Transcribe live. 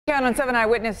Again on 7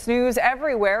 Eyewitness News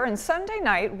everywhere, and Sunday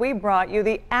night we brought you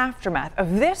the aftermath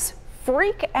of this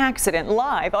freak accident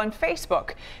live on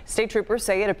Facebook. State troopers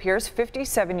say it appears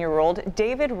 57-year-old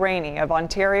David Rainey of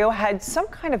Ontario had some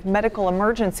kind of medical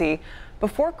emergency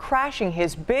before crashing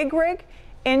his big rig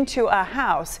into a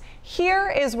house.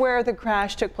 Here is where the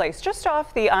crash took place, just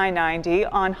off the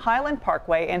I-90 on Highland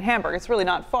Parkway in Hamburg. It's really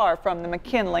not far from the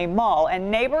McKinley Mall, and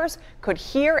neighbors could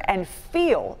hear and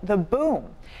feel the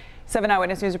boom. 7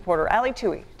 Eyewitness News reporter Ali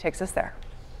Tui takes us there.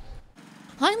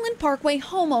 Highland Parkway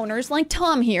homeowners like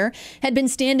Tom here had been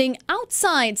standing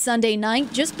outside Sunday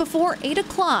night just before 8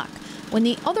 o'clock when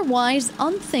the otherwise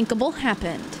unthinkable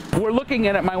happened. We're looking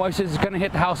at it. My wife says it's going to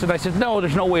hit the house, and I said, no,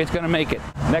 there's no way it's going to make it.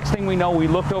 Next thing we know, we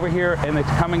looked over here, and it's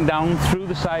coming down through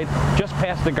the side, just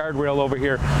past the guardrail over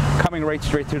here, coming right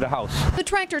straight through the house. The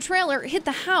tractor trailer hit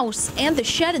the house and the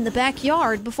shed in the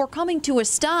backyard before coming to a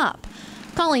stop.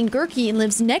 Colleen Gerke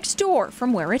lives next door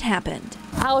from where it happened.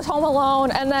 I was home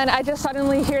alone, and then I just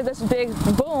suddenly hear this big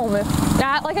boom.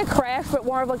 Not like a crash, but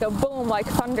more of like a boom, like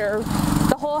thunder.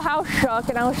 The whole house shook,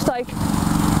 and I was just like,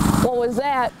 what was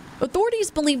that?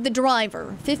 Authorities believe the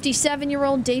driver,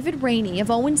 57-year-old David Rainey of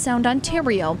Owen Sound,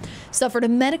 Ontario, suffered a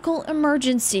medical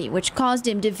emergency which caused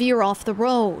him to veer off the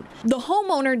road. The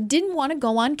homeowner didn't want to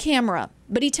go on camera,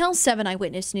 but he tells 7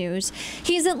 Eyewitness News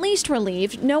he is at least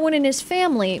relieved no one in his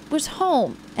family was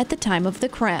home at the time of the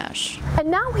crash. And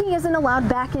now he isn't allowed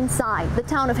back inside. The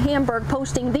town of Hamburg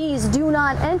posting these "do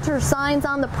not enter" signs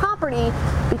on the property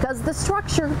because the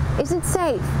structure isn't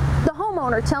safe. The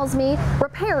homeowner tells me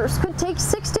repairs could take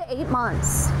 6 to 8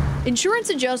 months. Insurance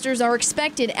adjusters are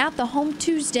expected at the home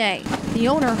Tuesday. The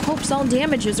owner hopes all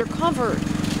damages are covered.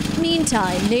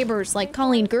 Meantime, neighbors like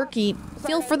Colleen Gerke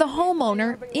feel for the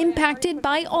homeowner impacted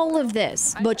by all of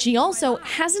this. But she also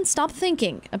hasn't stopped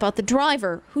thinking about the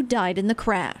driver who died in the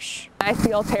crash. I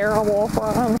feel terrible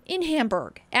for him. In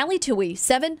Hamburg, Ali Tui,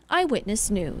 7 Eyewitness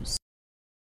News.